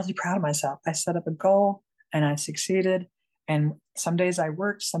really proud of myself. I set up a goal and I succeeded. And some days I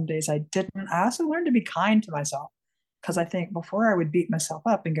worked, some days I didn't. I also learned to be kind to myself because I think before I would beat myself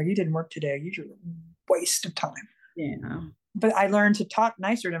up and go, "You didn't work today. You're a waste of time." Yeah. But I learned to talk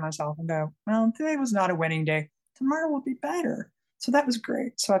nicer to myself and go, "Well, today was not a winning day. Tomorrow will be better." So that was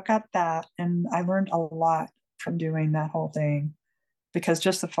great. So I got that, and I learned a lot from doing that whole thing because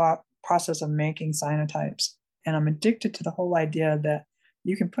just the process of making cyanotypes, and I'm addicted to the whole idea that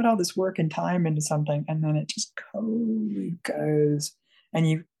you can put all this work and time into something and then it just totally goes, and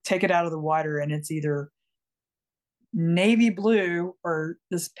you take it out of the water and it's either navy blue or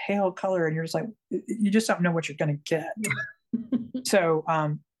this pale color, and you're just like, you just don't know what you're going to get. So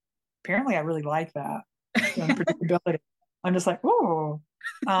apparently I really like that predictability. I'm just like, oh,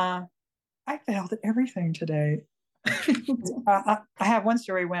 I failed at everything today. I have one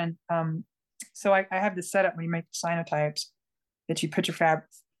story when so I have this setup when you make cyanotypes that you put your fabric.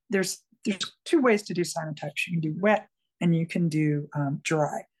 There's two ways to do cyanotypes. You can do wet and you can do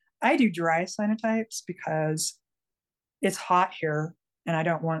dry. I do dry cyanotypes because it's hot here and I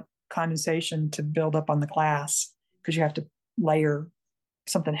don't want condensation to build up on the glass because you have to layer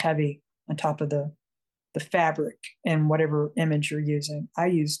something heavy on top of the fabric and whatever image you're using. I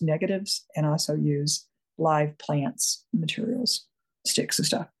use negatives and also use live plants materials, sticks and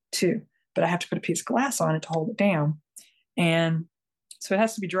stuff too. But I have to put a piece of glass on it to hold it down. And so it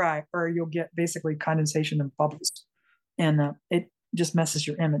has to be dry or you'll get basically condensation and bubbles. And it just messes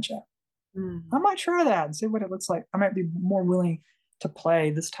your image up. I might try that and see what it looks like. I might be more willing to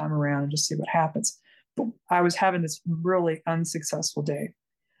play this time around and just see what happens. But I was having this really unsuccessful day.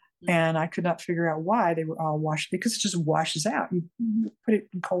 And I could not figure out why they were all washed, because it just washes out. You put it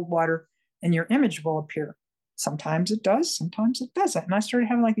in cold water and your image will appear. Sometimes it does, sometimes it doesn't. And I started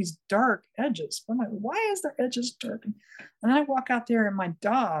having like these dark edges. I'm like, why is their edges dark? And then I walk out there and my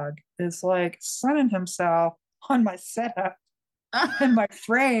dog is like sunning himself on my setup and my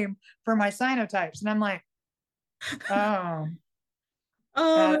frame for my cyanotypes. And I'm like, oh.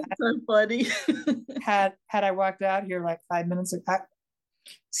 Oh, that's so funny. had I walked out here like 5 minutes ago,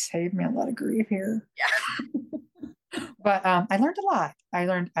 saved me a lot of grief here. Yeah. But I learned a lot. I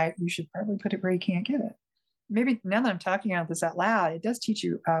learned you should probably put it where you can't get it. Maybe now that I'm talking about this out loud, it does teach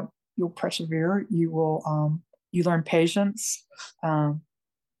you you'll persevere. You will you learn patience,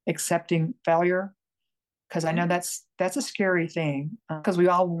 accepting failure. Because I know that's a scary thing. Because we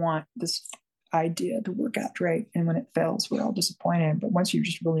all want this idea to work out great, and when it fails, we're all disappointed. But once you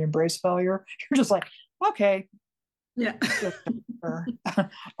just really embrace failure, you're just like, okay, yeah.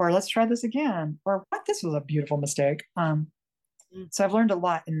 or let's try this again, or what, this was a beautiful mistake. So I've learned a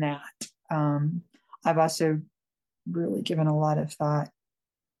lot in that. I've also really given a lot of thought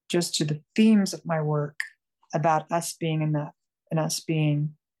just to the themes of my work about us being enough and us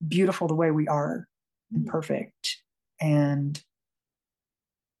being beautiful the way we are and perfect, and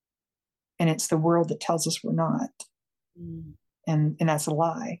it's the world that tells us we're not, and that's a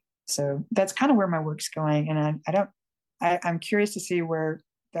lie. So that's kind of where my work's going, and I'm curious to see where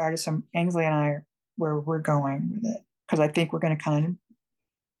the artist Ainsley and I, where we're going with it, because I think we're going to kind of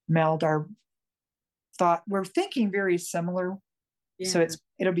meld our thought. We're thinking very similar, so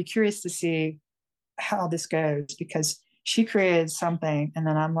it'll be curious to see how this goes, because she created something and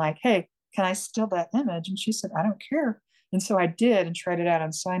then I'm like, hey, can I steal that image? And she said, I don't care. And so I did and tried it out on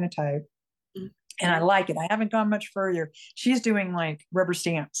cyanotype, and I like it. I haven't gone much further. She's doing like rubber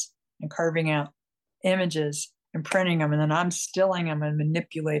stamps and carving out images and printing them, and then I'm stilling them and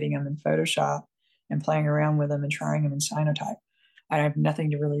manipulating them in Photoshop and playing around with them and trying them in cyanotype. I have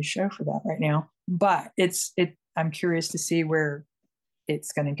nothing to really show for that right now, but I'm curious to see where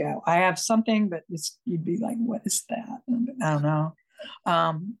it's going to go. I have something, but you'd be like, what is that? I don't know.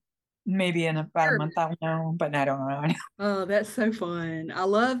 Maybe in about a month I'll know, but I don't know. Oh, that's so fun. I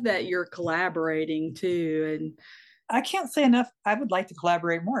love that you're collaborating too. And I can't say enough. I would like to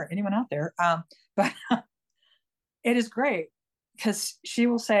collaborate more. Anyone out there? But it is great because she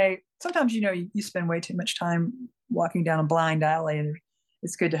will say, sometimes, you spend way too much time walking down a blind alley, and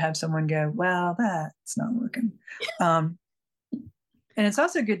it's good to have someone go, well, that's not working. And it's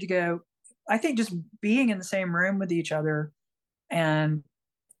also good to go, I think, just being in the same room with each other and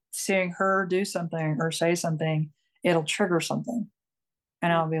seeing her do something or say something, it'll trigger something.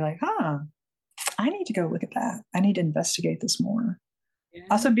 And I'll be like, I need to go look at that. I need to investigate this more. Yeah.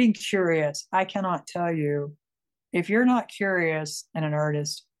 Also being curious. I cannot tell you, if you're not curious and an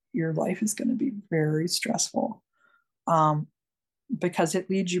artist, your life is going to be very stressful. Because it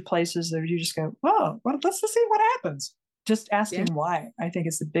leads you places that you just go, oh, well, let's just see what happens. Just asking why, I think,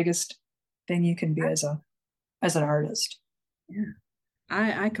 is the biggest thing you can be as an artist. Yeah.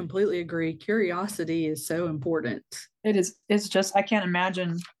 I completely agree. Curiosity is so important. It is. It's just, I can't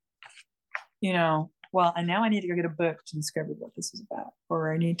imagine, well, and now I need to go get a book to discover what this is about,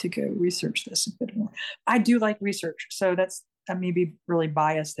 or I need to go research this a bit more. I do like research, so I may be really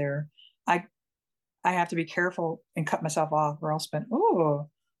biased there. I have to be careful and cut myself off, or I'll spend,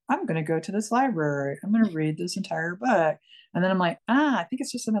 I'm going to go to this library. I'm going to read this entire book. And then I'm like, I think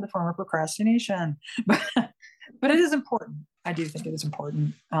it's just another form of procrastination. But it is important. I do think it is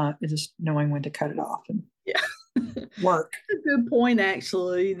important. It's just knowing when to cut it off and work. That's a good point,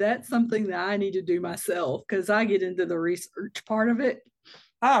 actually. That's something that I need to do myself, because I get into the research part of it.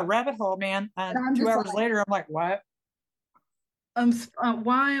 Rabbit hole, man. 2 hours later, I'm like, what?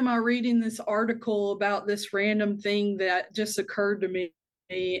 Why am I reading this article about this random thing that just occurred to me?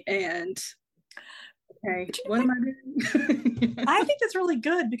 And okay, what am I doing? I think that's really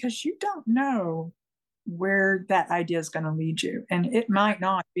good, because you don't know where that idea is going to lead you, and it might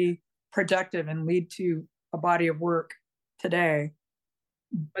not be productive and lead to a body of work today.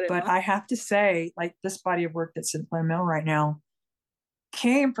 But I have to say, like, this body of work that's in my mill right now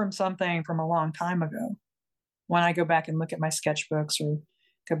came from something from a long time ago. When I go back and look at my sketchbooks or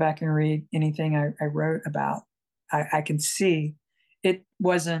go back and read anything I wrote about, I can see it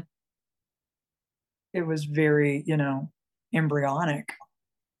was very, embryonic.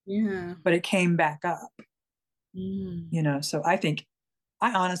 Yeah. But it came back up. So I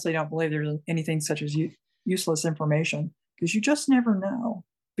honestly don't believe there's anything such as useless information, because you just never know.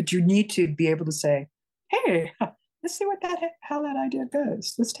 But you need to be able to say, hey, let's see how that idea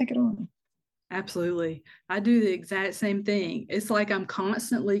goes. Let's take it on. Absolutely. I do the exact same thing. It's like I'm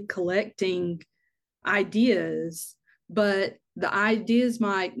constantly collecting ideas, but the ideas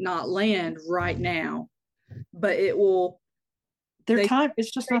might not land right now, but it will.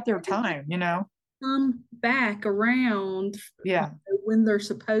 It's just not their time, come back around when they're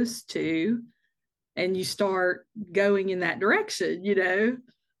supposed to, and you start going in that direction.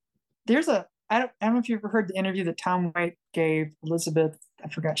 There's I don't know if you ever heard the interview that Tom Waite gave Elizabeth. I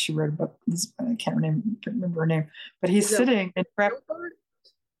forgot she wrote about this. I can't remember her name, but he's sitting in traffic.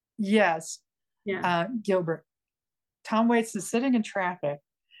 Yes. Yeah. Gilbert. Tom Waits is sitting in traffic.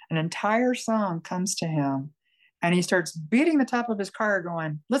 An entire song comes to him, and he starts beating the top of his car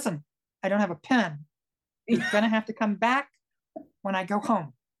going, listen, I don't have a pen. You're going to have to come back when I go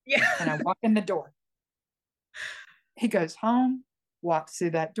home. Yeah. And I walk in the door. He goes home, walks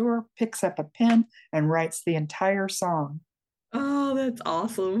through that door, picks up a pen, and writes the entire song. Oh, that's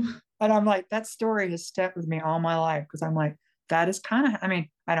awesome. And I'm like, that story has stuck with me all my life, because I'm like, that is kind of,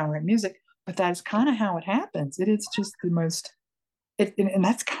 I don't write music, but that is kind of how it happens. It is just the most, and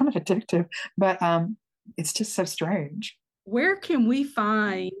that's kind of addictive, but it's just so strange. Where can we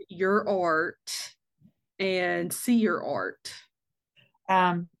find your art and see your art?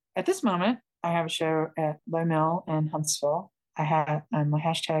 At this moment, I have a show at Low Mill in Huntsville. I have my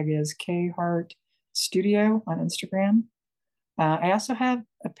hashtag is KHart Studio on Instagram. I also have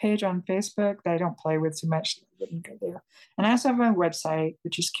a page on Facebook that I don't play with so much, so I wouldn't go there. And I also have my website,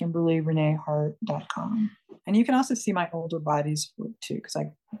 which is KimberlyReneeHart.com. And you can also see my older bodies too, because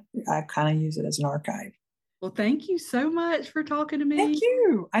I kind of use it as an archive. Well, thank you so much for talking to me. Thank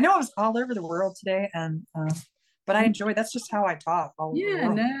you. I know I was all over the world today, and but I enjoy. That's just how I talk.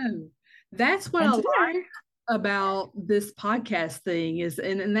 No, that's what I like about this podcast thing is,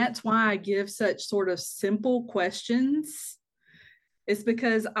 and that's why I give such sort of simple questions. It's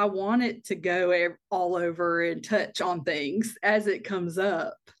because I want it to go all over and touch on things as it comes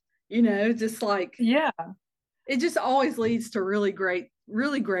up. Just like it just always leads to really great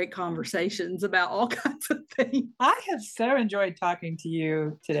conversations about all kinds of things. I have so enjoyed talking to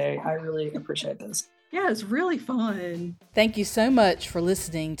you today. I really appreciate this. Yeah, it's really fun. Thank you so much for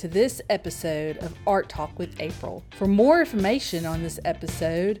listening to this episode of Art Talk with April. For more information on this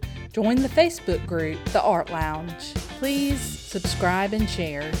episode, join the Facebook group, The Art Lounge. Please subscribe and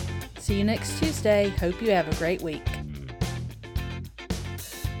share. See you next Tuesday. Hope you have a great week.